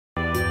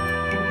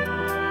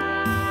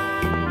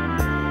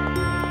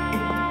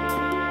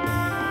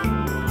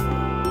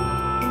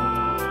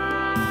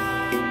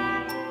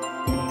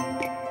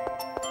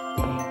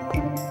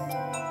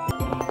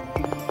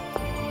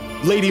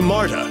Lady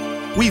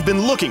Marta, we've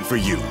been looking for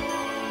you.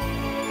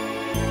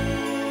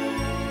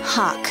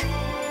 Hawk.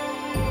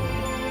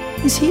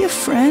 Is he a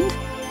friend?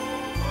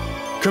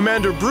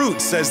 Commander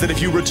Brute says that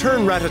if you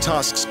return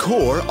Ratatosk's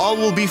core, all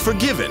will be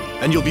forgiven,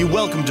 and you'll be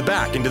welcomed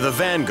back into the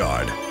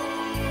Vanguard.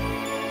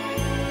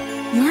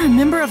 You're a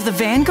member of the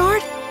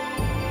Vanguard?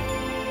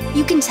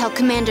 You can tell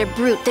Commander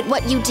Brute that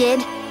what you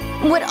did,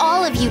 what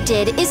all of you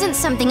did, isn't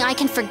something I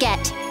can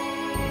forget.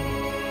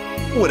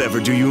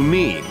 Whatever do you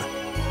mean?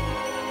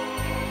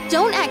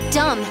 Don't act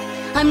dumb.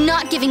 I'm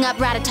not giving up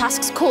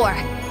Ratatosk's core.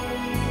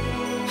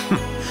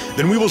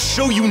 Then we will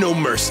show you no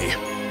mercy.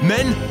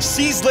 Men,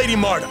 seize Lady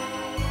Marta.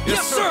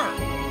 Yes, sir!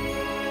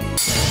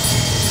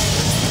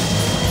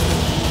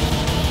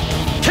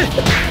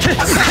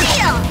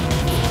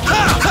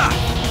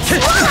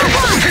 I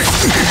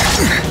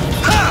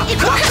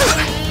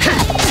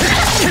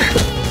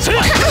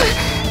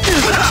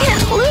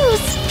can't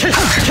lose!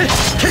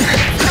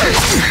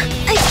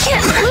 I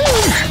can't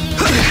lose!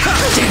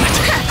 Damn it!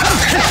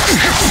 I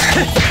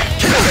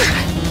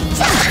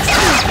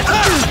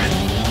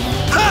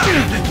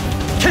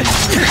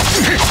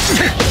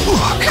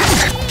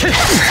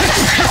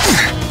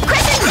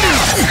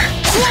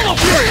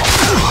can't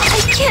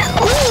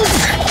lose!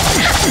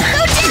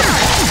 Go down!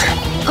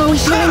 Oh,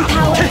 healing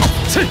power! I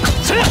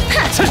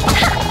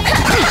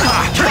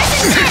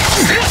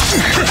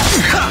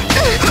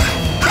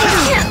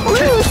can't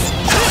lose!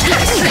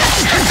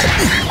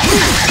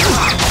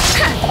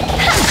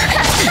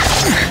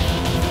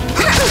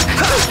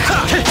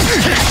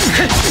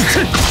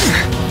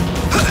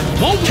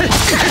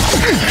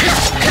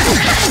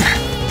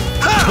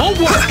 Won't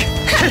work!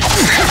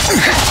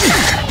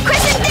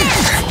 Crescent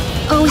dance!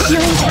 Oh,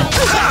 healing power!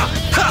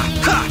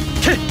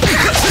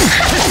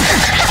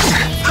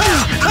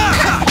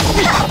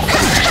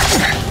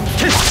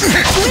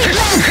 Wait,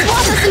 Lance,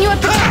 swap us in your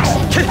protection!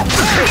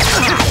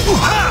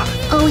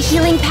 Oh,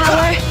 healing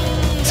power!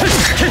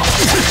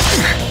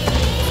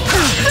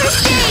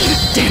 First aid!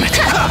 Damn it!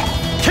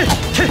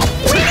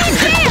 Radiant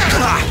Gale!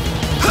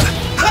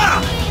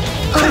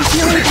 Oh,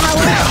 healing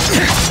power! Oh,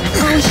 healing power!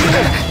 First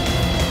aid!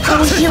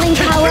 Oh, healing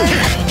power!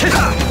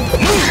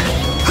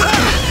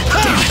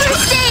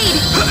 First aid!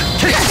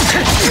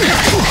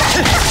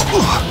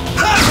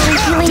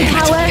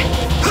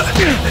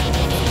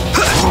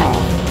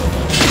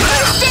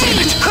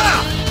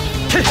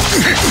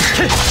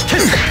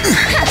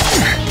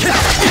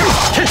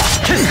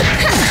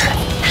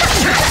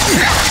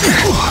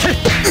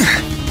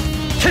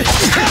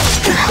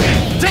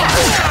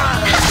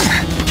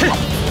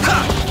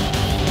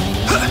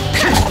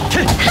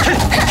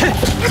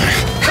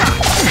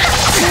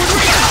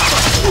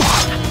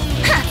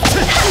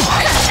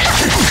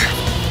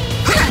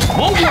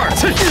 Won't work!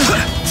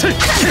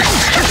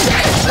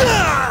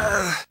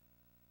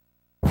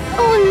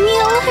 Oh,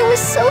 Neil, I was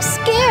so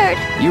scared.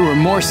 You were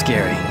more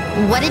scary.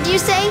 What did you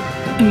say?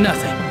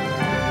 Nothing.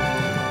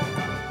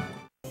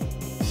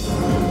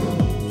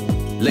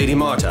 Lady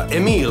Marta,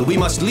 Emile, we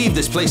must leave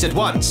this place at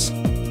once.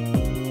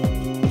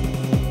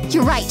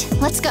 You're right.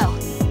 Let's go.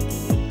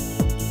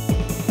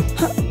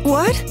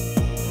 What?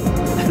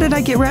 How did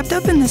I get wrapped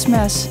up in this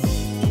mess?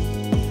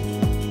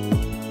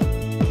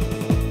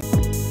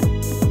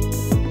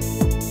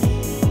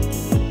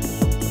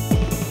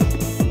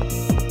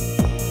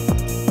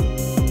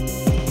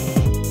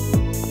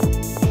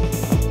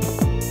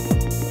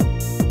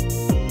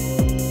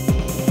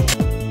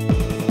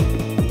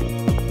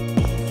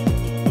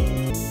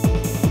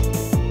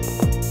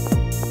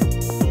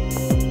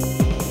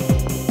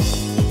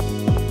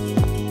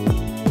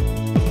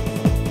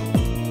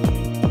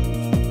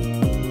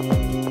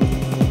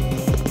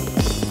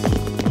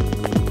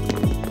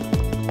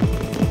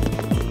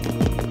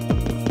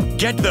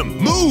 Get them!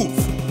 Move!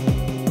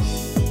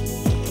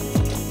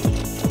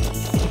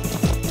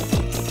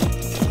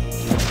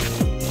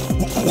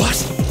 What?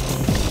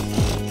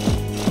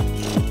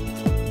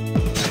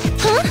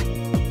 Huh?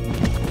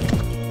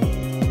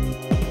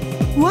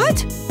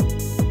 What?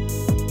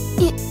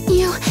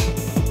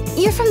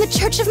 You're from the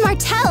Church of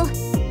Martel.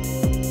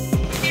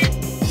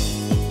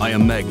 I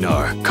am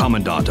Magnar,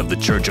 Commandant of the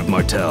Church of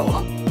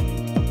Martel.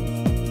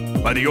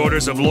 By the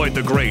orders of Lloyd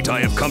the Great,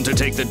 I have come to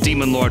take the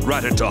Demon Lord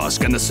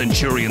Ratatosk and the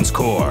Centurion's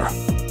core.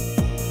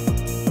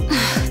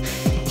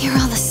 You're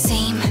all the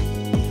same.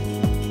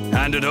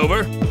 Hand it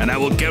over, and I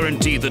will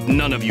guarantee that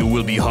none of you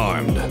will be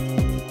harmed.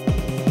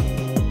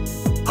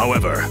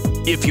 However,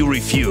 if you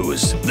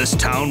refuse, this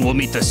town will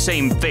meet the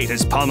same fate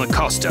as Palma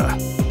Costa.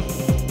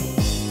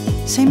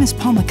 Same as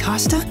Palma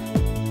Costa?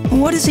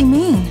 What does he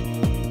mean?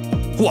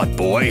 What,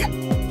 boy?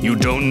 You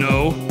don't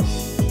know?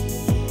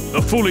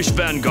 The foolish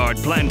Vanguard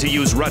planned to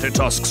use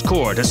Ratatosk's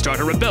core to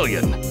start a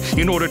rebellion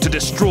in order to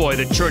destroy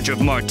the Church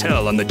of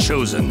Martel and the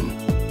Chosen.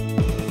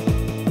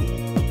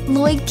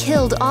 Lloyd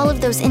killed all of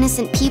those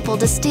innocent people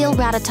to steal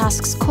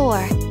Ratatosk's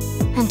core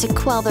and to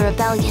quell the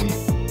rebellion.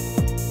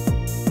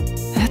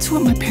 That's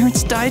what my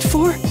parents died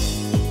for?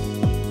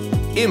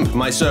 Imp,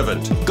 my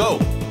servant, go!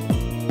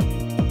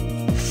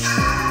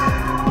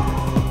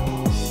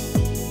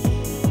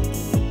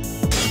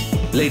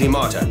 Lady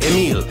Marta,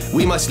 Emile,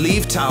 we must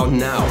leave town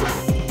now.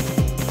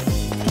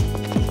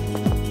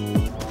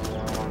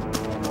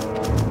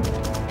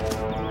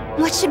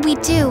 What should we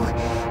do?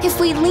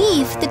 If we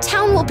leave, the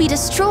town will be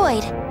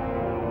destroyed.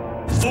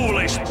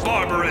 Foolish,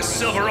 barbarous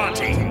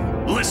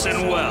Silverati,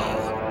 listen well.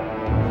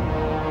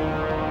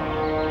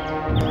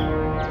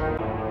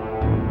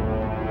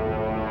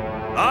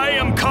 I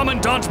am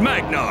Commandant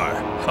Magnar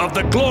of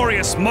the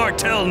glorious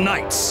Martel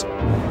Knights.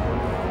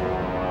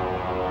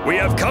 We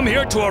have come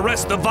here to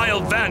arrest the vile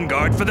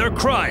vanguard for their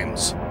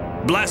crimes.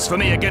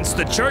 Blasphemy against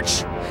the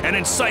church and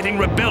inciting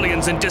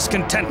rebellions and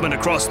discontentment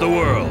across the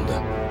world.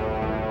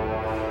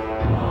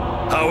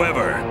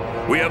 However,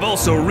 we have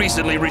also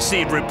recently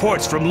received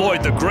reports from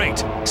Lloyd the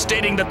Great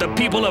stating that the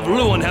people of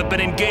Lewin have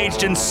been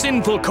engaged in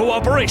sinful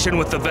cooperation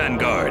with the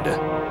vanguard.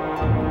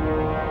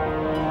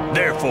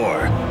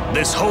 Therefore,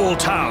 this whole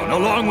town,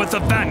 along with the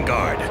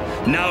vanguard,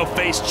 now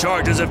face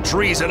charges of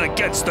treason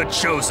against the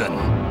Chosen.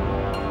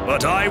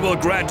 But I will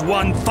grant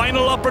one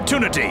final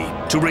opportunity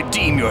to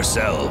redeem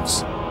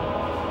yourselves.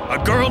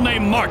 A girl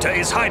named Marta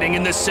is hiding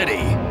in this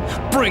city.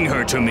 Bring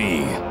her to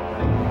me.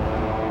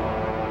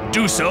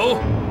 Do so,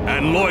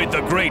 and Lloyd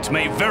the Great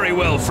may very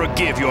well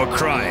forgive your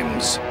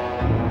crimes.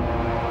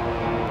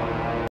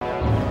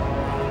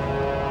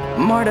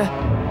 Marta,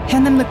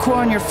 hand them the core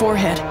on your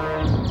forehead.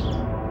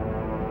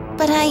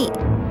 But I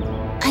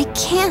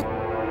can't.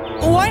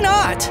 Why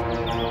not?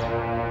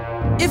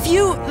 If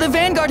you, the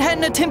Vanguard,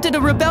 hadn't attempted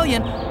a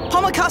rebellion,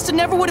 Palmacosta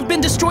never would have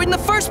been destroyed in the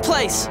first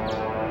place!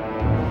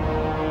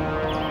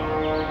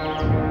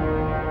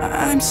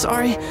 I'm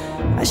sorry.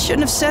 I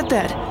shouldn't have said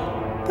that.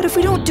 But if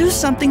we don't do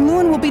something,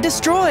 Lewin will be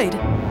destroyed.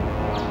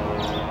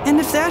 And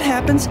if that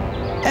happens,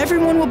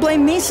 everyone will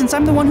blame me since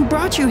I'm the one who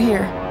brought you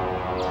here.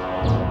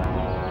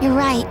 You're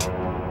right.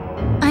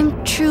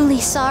 I'm truly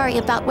sorry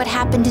about what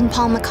happened in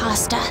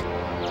Palmacosta.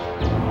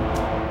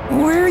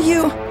 Where are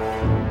you?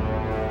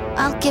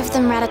 I'll give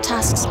them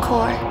Ratatosk's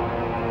core.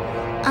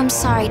 I'm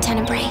sorry,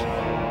 Tenebrae.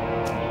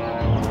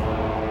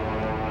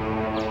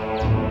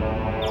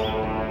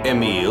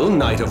 Emile,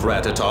 Knight of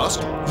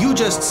Ratatosk, you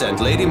just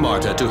sent Lady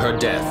Marta to her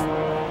death.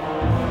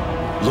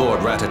 Lord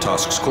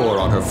Ratatosk's core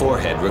on her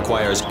forehead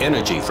requires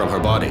energy from her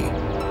body.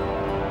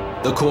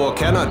 The core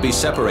cannot be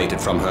separated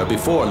from her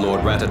before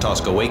Lord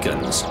Ratatosk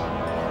awakens.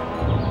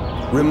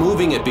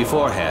 Removing it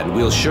beforehand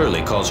will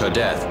surely cause her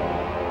death.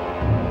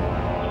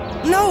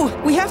 No,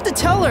 we have to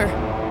tell her.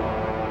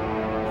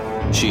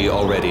 She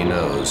already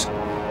knows.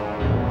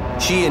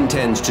 She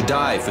intends to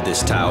die for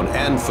this town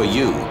and for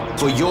you,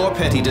 for your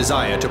petty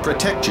desire to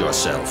protect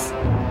yourself.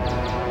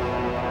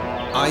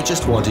 I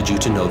just wanted you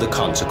to know the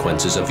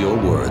consequences of your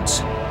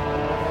words.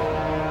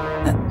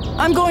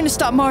 I'm going to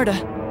stop Marta.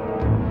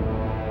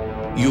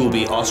 You'll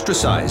be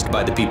ostracized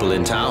by the people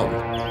in town.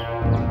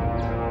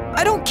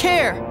 I don't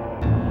care.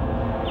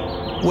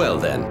 Well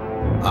then,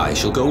 I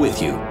shall go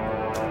with you.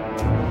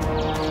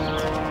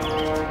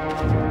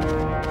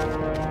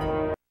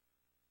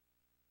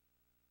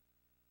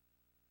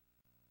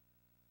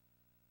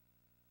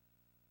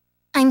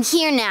 I'm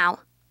here now.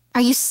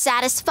 Are you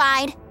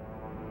satisfied?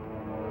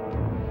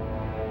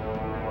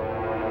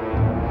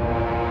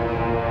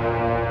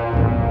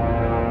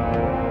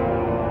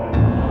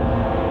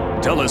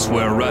 Tell us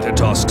where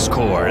Ratatosk's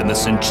core and the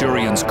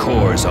Centurion's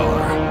cores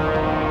are.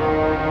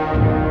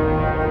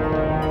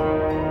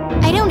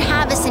 I don't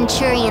have a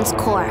Centurion's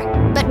core,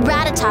 but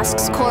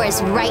Ratatosk's core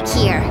is right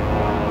here.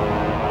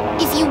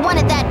 If you want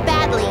it that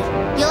badly,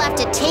 you'll have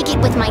to take it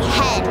with my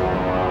head.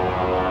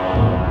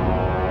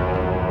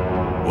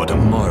 What a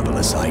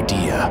marvelous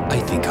idea. I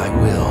think I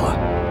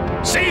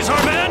will. Seize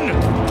her,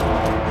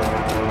 men!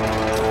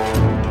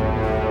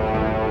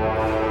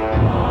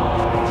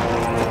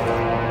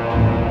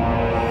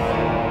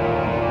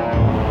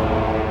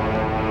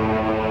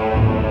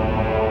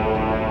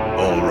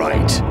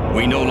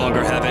 We no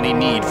longer have any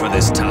need for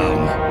this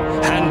town.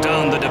 Hand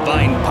down the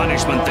divine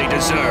punishment they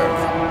deserve.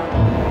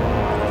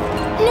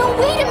 No,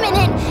 wait a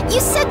minute! You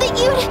said that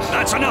you'd...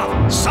 That's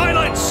enough!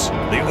 Silence!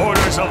 The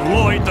orders of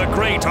Lloyd the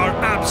Great are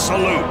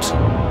absolute.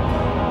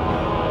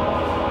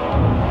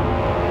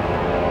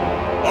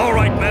 All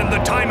right, men,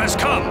 the time has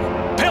come.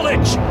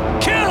 Pillage!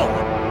 Kill!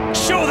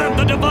 Show them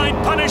the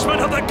divine punishment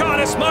of the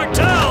goddess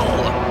Martel!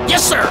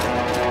 Yes, sir!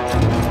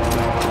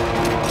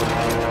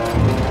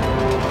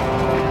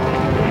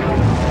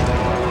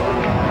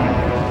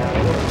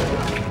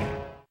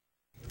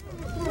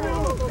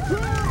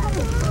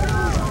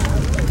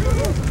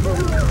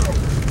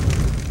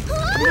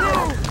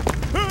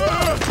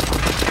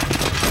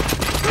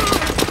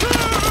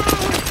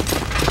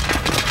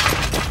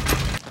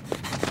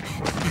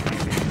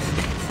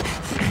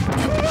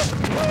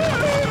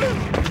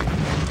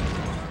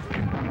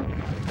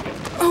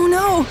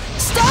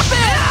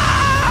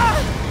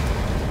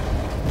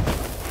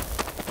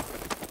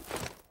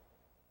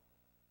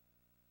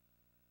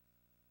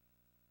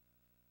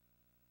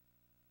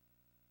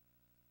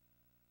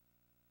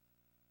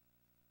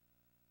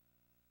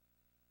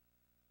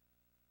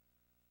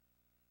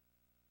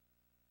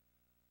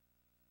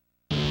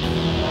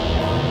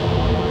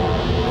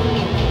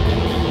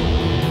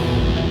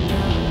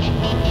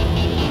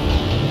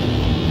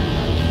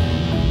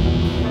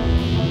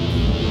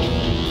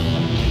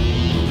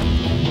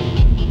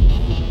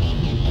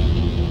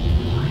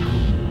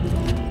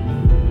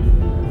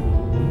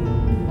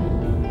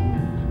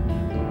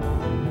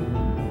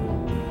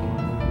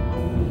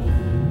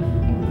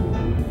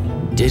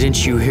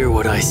 Didn't you hear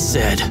what I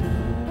said?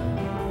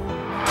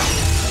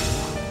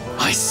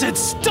 I said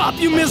stop,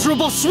 you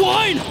miserable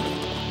swine!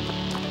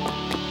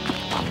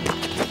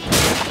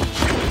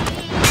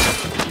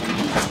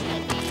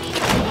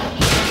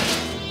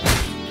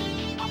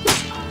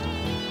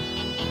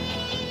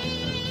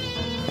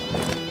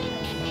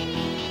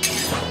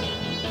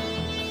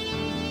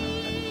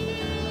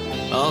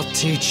 I'll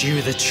teach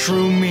you the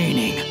true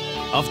meaning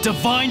of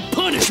divine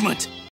punishment!